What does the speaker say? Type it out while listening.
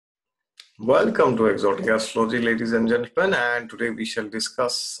Welcome to Exotic Astrology, ladies and gentlemen, and today we shall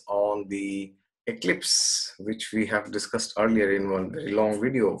discuss on the eclipse, which we have discussed earlier in one very long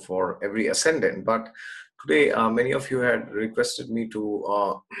video for every ascendant. But today, many of you had requested me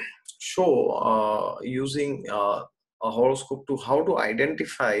to show using a horoscope to how to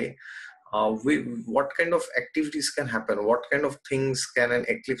identify what kind of activities can happen, what kind of things can an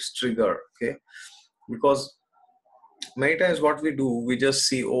eclipse trigger. Okay, because many times what we do, we just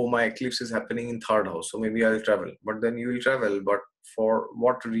see, oh, my eclipse is happening in third house, so maybe I'll travel. But then you will travel, but for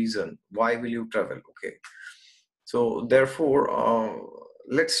what reason? Why will you travel? Okay, so therefore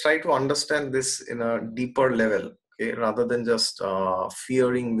let's try to understand this in a deeper level, okay, rather than just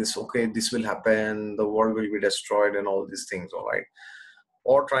fearing this, okay, this will happen, the world will be destroyed and all these things, all right,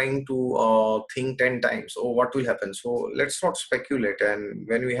 or trying to think 10 times, oh, what will happen. So let's not speculate. And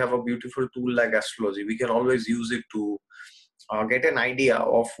when we have a beautiful tool like astrology, we can always use it to get an idea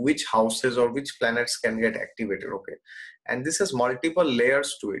of which houses or which planets can get activated. Okay, and this has multiple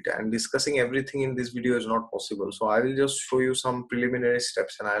layers to it, and discussing everything in this video is not possible. So I will just show you some preliminary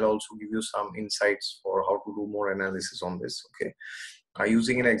steps, and I'll also give you some insights for how to do more analysis on this. Okay,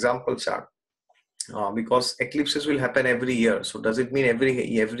 using an example chart, because eclipses will happen every year. So does it mean every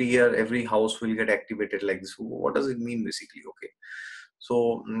year every house will get activated like this? What does it mean basically? Okay,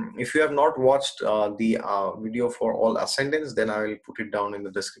 so if you have not watched the video for all ascendants, then I will put it down in the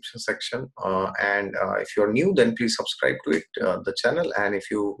description section. And if you're new, then please subscribe to it, the channel. And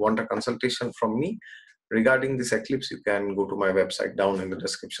if you want a consultation from me regarding this eclipse, you can go to my website down in the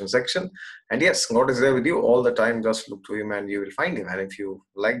description section. And yes, God is there with you all the time. Just look to him and you will find him. And if you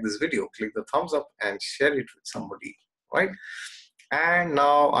like this video, click the thumbs up and share it with somebody, right? And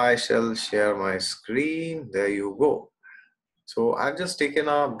now I shall share my screen. There you go. So I've just taken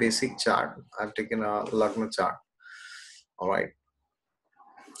a basic chart. I've taken a Lagna chart. All right.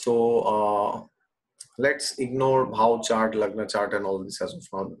 So let's ignore how chart, Lagna chart, and all this as of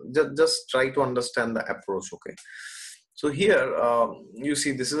now. Just try to understand the approach. Okay. So here you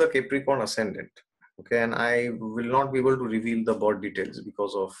see this is a Capricorn ascendant. Okay, and I will not be able to reveal the birth details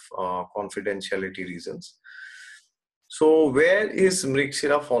because of confidentiality reasons. So where is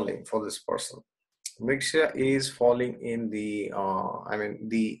Mrigshira falling for this person? Mrigshira is falling in the,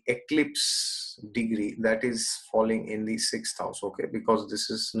 the eclipse degree, that is falling in the 6th house, okay, because this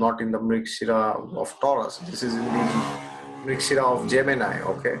is not in the Mrigshira of Taurus, this is in the Mrigshira of Gemini,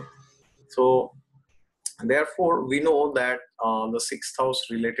 okay. So therefore we know that the 6th house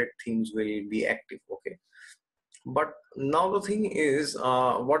related things will be active, okay. But now the thing is,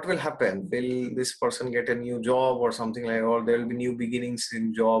 what will happen? Will this person get a new job or something like, or there will be new beginnings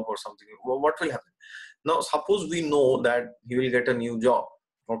in job or something? What will happen? Now, suppose we know that he will get a new job,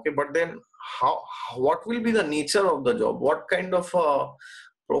 okay, but then what will be the nature of the job? What kind of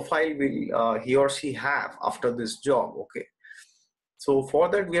profile will he or she have after this job, okay? So for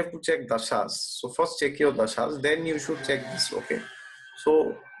that, we have to check dashas. So first check your dashas, then you should check this, okay?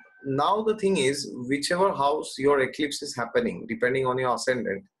 So now the thing is, whichever house your eclipse is happening, depending on your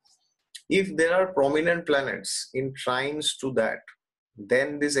ascendant, if there are prominent planets in trines to that,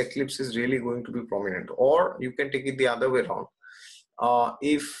 then this eclipse is really going to be prominent. Or you can take it the other way around.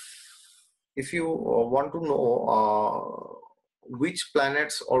 If you want to know which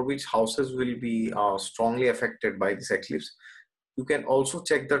planets or which houses will be strongly affected by this eclipse, you can also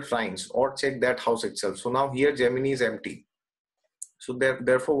check the trines or check that house itself. So now here Gemini is empty. So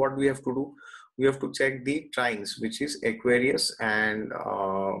therefore what we have to do, we have to check the trines, which is Aquarius, and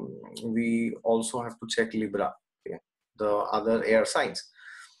we also have to check Libra, okay, the other air signs.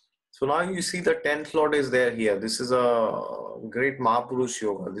 So now you see the 10th lord is there here. This is a great Mahapurush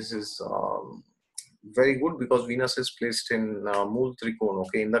yoga. This is very good because Venus is placed in Mool Trikon,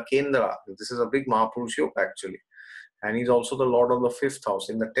 okay, in the Kendra. This is a big Mahapurush yoga actually. And he's also the lord of the 5th house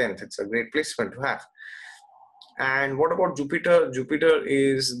in the 10th. It's a great placement to have. And what about Jupiter? Jupiter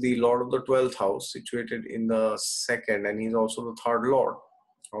is the lord of the 12th house, situated in the 2nd, and he's also the 3rd lord.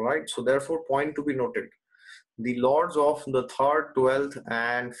 All right. So therefore, point to be noted: the lords of the 3rd, 12th,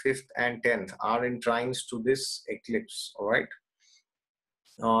 and 5th and 10th are in trines to this eclipse. All right.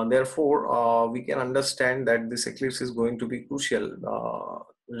 Therefore, we can understand that this eclipse is going to be crucial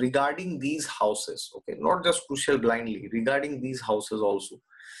regarding these houses. Okay, not just crucial blindly, regarding these houses also.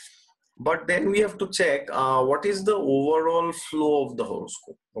 But then we have to check what is the overall flow of the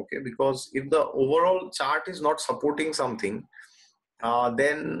horoscope, okay, because if the overall chart is not supporting something,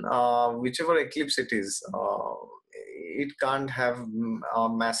 then whichever eclipse it is, it can't have a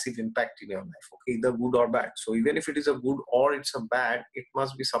massive impact in your life, okay, either good or bad. So even if it is a good or it's a bad, it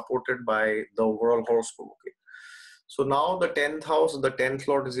must be supported by the overall horoscope, okay. So now the 10th house, the 10th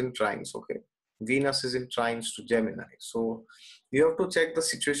lord is in trines, okay. Venus is in trines to Gemini. So you have to check the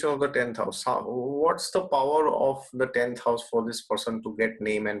situation of the 10th house. What's the power of the 10th house for this person to get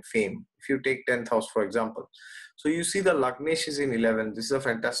name and fame? If you take 10th house, for example. So you see the Lagnesh is in 11. This is a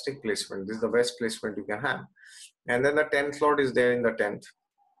fantastic placement. This is the best placement you can have. And then the 10th lord is there in the 10th.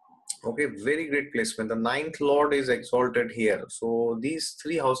 Okay, very great placement. The 9th lord is exalted here. So these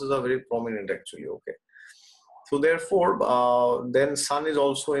three houses are very prominent actually, okay. So therefore, then sun is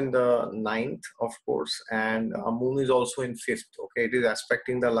also in the 9th, of course, and moon is also in 5th. Okay, it is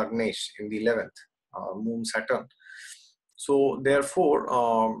aspecting the Lagnesh in the 11th, moon Saturn. So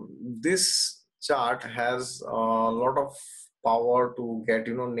therefore, this chart has a lot of power to get,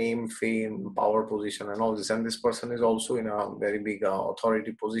 you know, name, fame, power, position, and all this. And this person is also in a very big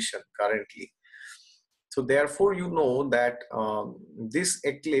authority position currently. So therefore, you know that this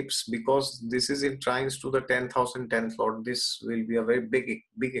eclipse, because this is in trines to the 10th house and 10th lord, this will be a very big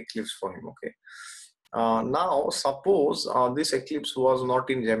eclipse for him. Okay. Now, suppose this eclipse was not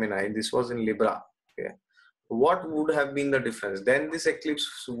in Gemini, this was in Libra. Okay. What would have been the difference? Then this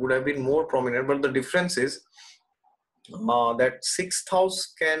eclipse would have been more prominent, but the difference is that sixth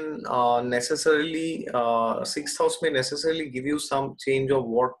house can sixth house may necessarily give you some change of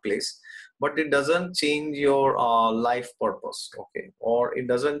workplace, but it doesn't change your life purpose, okay, or it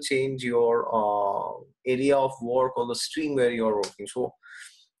doesn't change your area of work or the stream where you're working. So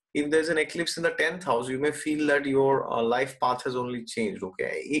if there's an eclipse in the 10th house, you may feel that your life path has only changed,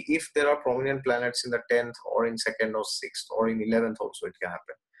 okay. If there are prominent planets in the 10th or in 2nd or 6th or in 11th also, it can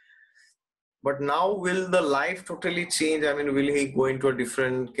happen. But now, will the life totally change? I mean, will he go into a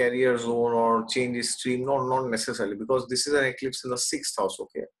different career zone or change his stream? No, not necessarily, because this is an eclipse in the 6th house,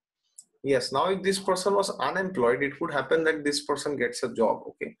 okay. Yes, now if this person was unemployed, it would happen that this person gets a job,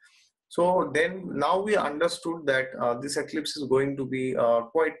 okay. So then now we understood that this eclipse is going to be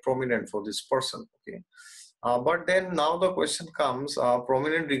quite prominent for this person, okay. But then now the question comes,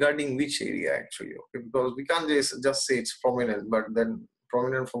 prominent regarding which area actually, okay, because we can't just say it's prominent, but then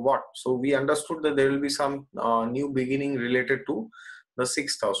prominent for what? So we understood that there will be some new beginning related to the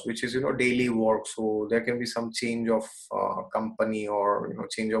 6th house, which is, you know, daily work. So there can be some change of company, or, you know,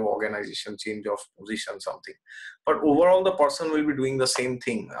 change of organization, change of position, something. But overall, the person will be doing the same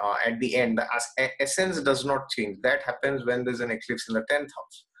thing at the end. The essence does not change. That happens when there's an eclipse in the 10th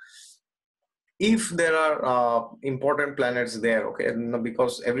house. If there are important planets there, okay,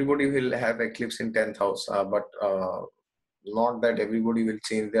 because everybody will have eclipse in 10th house, but not that everybody will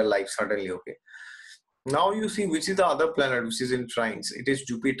change their life suddenly, okay. Now you see which is the other planet which is in trines. It is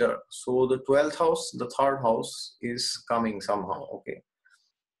Jupiter. So the 12th house, the 3rd house is coming somehow, okay.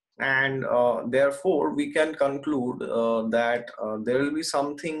 And therefore we can conclude that there will be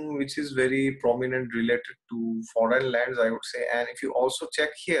something which is very prominent related to foreign lands, I would say. And if you also check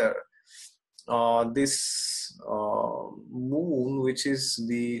here, this moon, which is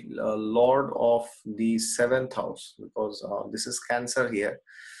the lord of the 7th house, because this is Cancer here.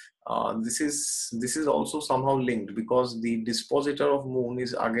 This is also somehow linked, because the dispositor of moon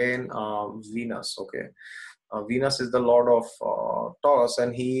is again Venus, okay. Venus is the lord of Taurus,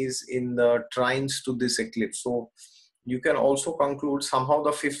 and he is in the trines to this eclipse. So you can also conclude somehow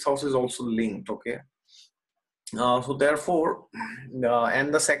the 5th house is also linked, okay. So therefore,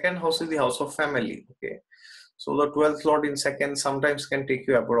 and the 2nd house is the house of family, okay. So the 12th lord in 2nd sometimes can take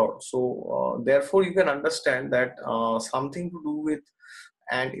you abroad. So therefore you can understand that something to do with,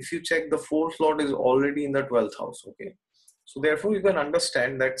 and if you check, the 4th lord is already in the 12th house, okay. So therefore you can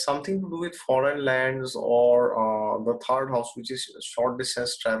understand that something to do with foreign lands, or the 3rd house, which is short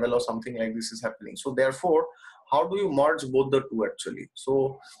distance travel or something like this, is happening. So therefore, how do you merge both the two actually?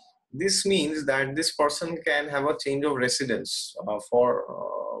 So this means that this person can have a change of residence for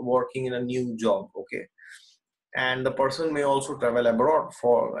working in a new job, okay. And the person may also travel abroad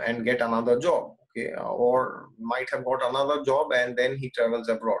for and get another job, okay, or might have got another job and then he travels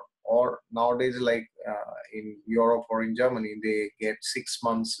abroad. Or nowadays, like in Europe or in Germany, they get 6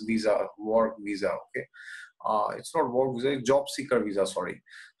 months visa, work visa, okay. It's not work visa, it's job seeker visa, sorry.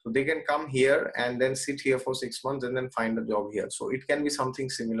 So they can come here and then sit here for 6 months and then find a job here. So it can be something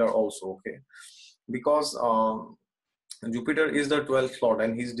similar also, okay, because Jupiter is the 12th lord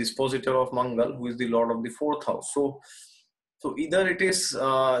and he's dispositor of Mangal, who is the lord of the 4th house. So either it is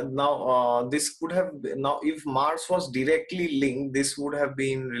this could have been, now if Mars was directly linked, this would have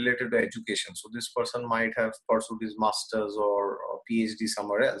been related to education. So this person might have pursued his masters or PhD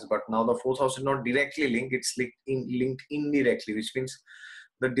somewhere else. But now the 4th house is not directly linked; it's linked indirectly, which means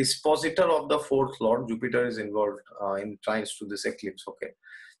the dispositor of the 4th lord, Jupiter, is involved in trines to this eclipse. Okay.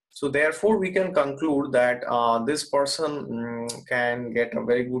 So therefore, we can conclude that this person can get a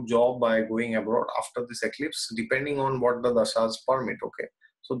very good job by going abroad after this eclipse, depending on what the dashas permit. Okay,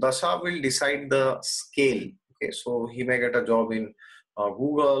 so dasha will decide the scale. Okay, so he may get a job in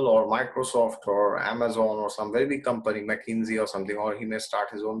Google or Microsoft or Amazon or some very big company, McKinsey or something, or he may start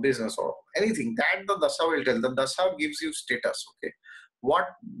his own business or anything. That the dasha will tell. The dasha gives you status. Okay, what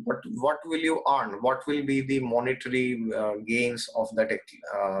what will you earn, what will be the monetary gains of that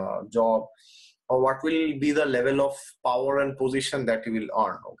job, or what will be the level of power and position that you will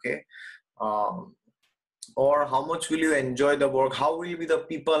earn. Okay, um, or how much will you enjoy the work, how will be the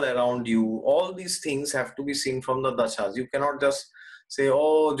people around you. All these things have to be seen from the dashas. You cannot just say,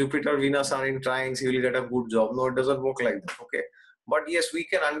 oh, Jupiter, Venus are in trines, he will get a good job. No, it doesn't work like that. Okay, but yes, we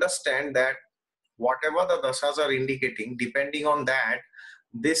can understand that whatever the dashas are indicating, depending on that,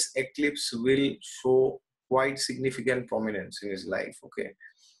 this eclipse will show quite significant prominence in his life. Okay,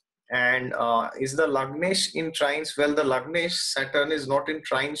 and is the Lagnesh in trines? Well, the Lagnesh, Saturn is not in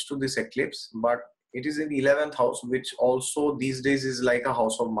trines to this eclipse, but it is in the 11th house, which also these days is like a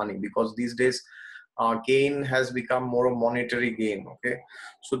house of money, because these days gain has become more a monetary gain. Okay,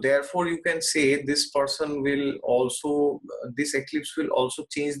 so therefore you can say this person will also, this eclipse will also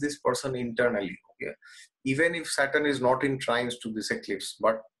change this person internally. Okay, even if Saturn is not in trines to this eclipse,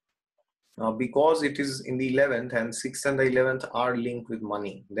 but because it is in the 11th, and 6th and the 11th are linked with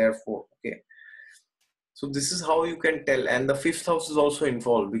money, therefore. Okay, so this is how you can tell. And the 5th house is also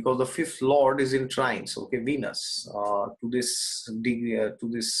involved, because the 5th lord is in trines, okay, Venus, to this degree, to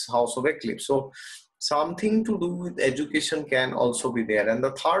this house of eclipse. So something to do with education can also be there. And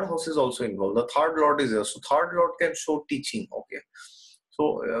the 3rd house is also involved. The 3rd lord is there, so 3rd lord can show teaching. Okay,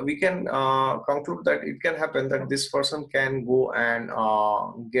 so we can conclude that it can happen that this person can go and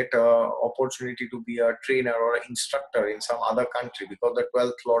get a opportunity to be a trainer or an instructor in some other country, because the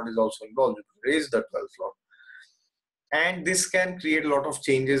 12th lord is also involved. Raise the 12th lord, and this can create a lot of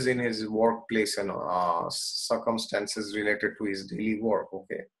changes in his workplace and circumstances related to his daily work.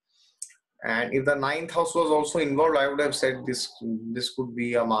 Okay, and if the 9th house was also involved, I would have said this could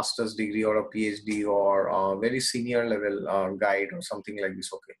be a master's degree or a PhD or a very senior level guide or something like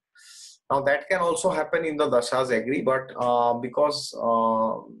this. Okay, now that can also happen in the dashas, agree, but because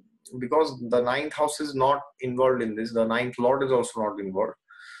the 9th house is not involved in this, the 9th lord is also not involved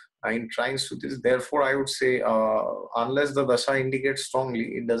in trines to this. Therefore, I would say, unless the dasha indicates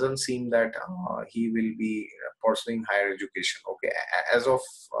strongly, it doesn't seem that he will be pursuing higher education. Okay, as of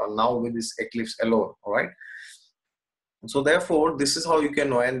now with this eclipse alone. All right. So therefore, this is how you can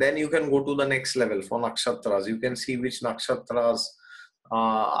know, and then you can go to the next level for nakshatras. You can see which nakshatras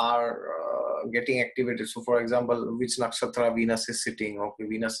are getting activated. So, for example, which nakshatra Venus is sitting. Okay,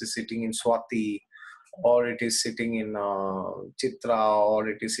 Venus is sitting in Swati, or it is sitting in Chitra, or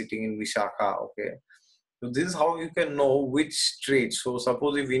it is sitting in Vishakha. Okay, so this is how you can know which trait. So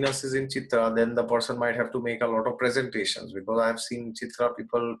suppose if Venus is in Chitra, then the person might have to make a lot of presentations, because I have seen Chitra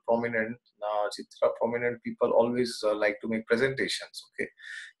people prominent. Chitra prominent people always like to make presentations. Okay,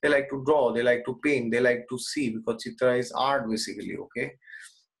 they like to draw, they like to paint, they like to see, because Chitra is art basically. Okay,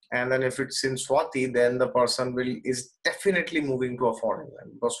 and then if it's in Swati, then the person is definitely moving to a foreign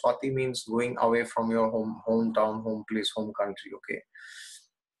land, because Swati means going away from your hometown, home place, home country. Okay,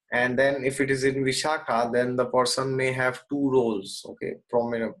 and then if it is in Vishakha, then the person may have two roles. Okay,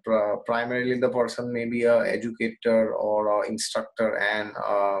 primarily the person may be a educator or a instructor, and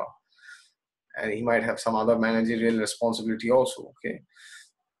he might have some other managerial responsibility also. Okay,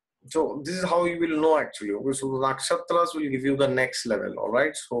 so this is how you will know actually. Okay, so the nakshatras will give you the next level. All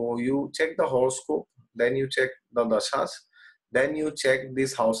right, so you check the horoscope, then you check the dashas, then you check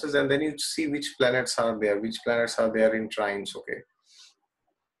these houses, and then you see which planets are there, in trines. Okay,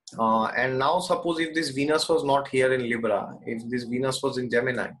 and now suppose if this Venus was not here in Libra, if this Venus was in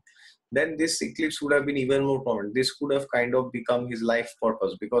Gemini, then this eclipse would have been even more prominent. This could have kind of become his life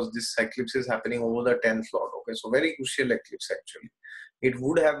purpose, because this eclipse is happening over the 10th lord. Okay, so very crucial eclipse actually. It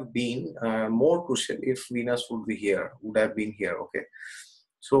would have been more crucial if Venus would have been here. Okay,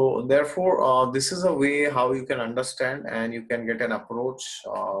 so therefore, this is a way how you can understand, and you can get an approach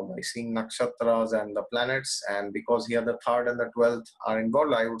by seeing nakshatras and the planets. And because here the 3rd and the 12th are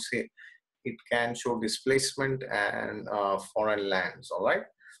involved, I would say it can show displacement and foreign lands. All right.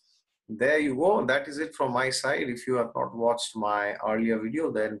 There you go. That is it from my side. If you have not watched my earlier video,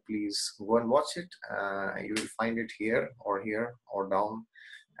 then please go and watch it. You will find it here or down.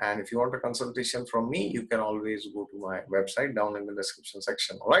 And if you want a consultation from me, you can always go to my website down in the description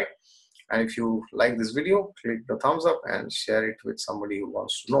section. All right. And if you like this video, click the thumbs up and share it with somebody who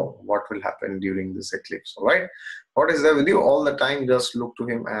wants to know what will happen during this eclipse. All right. What is there with you? All the time, just look to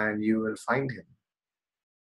him and you will find him.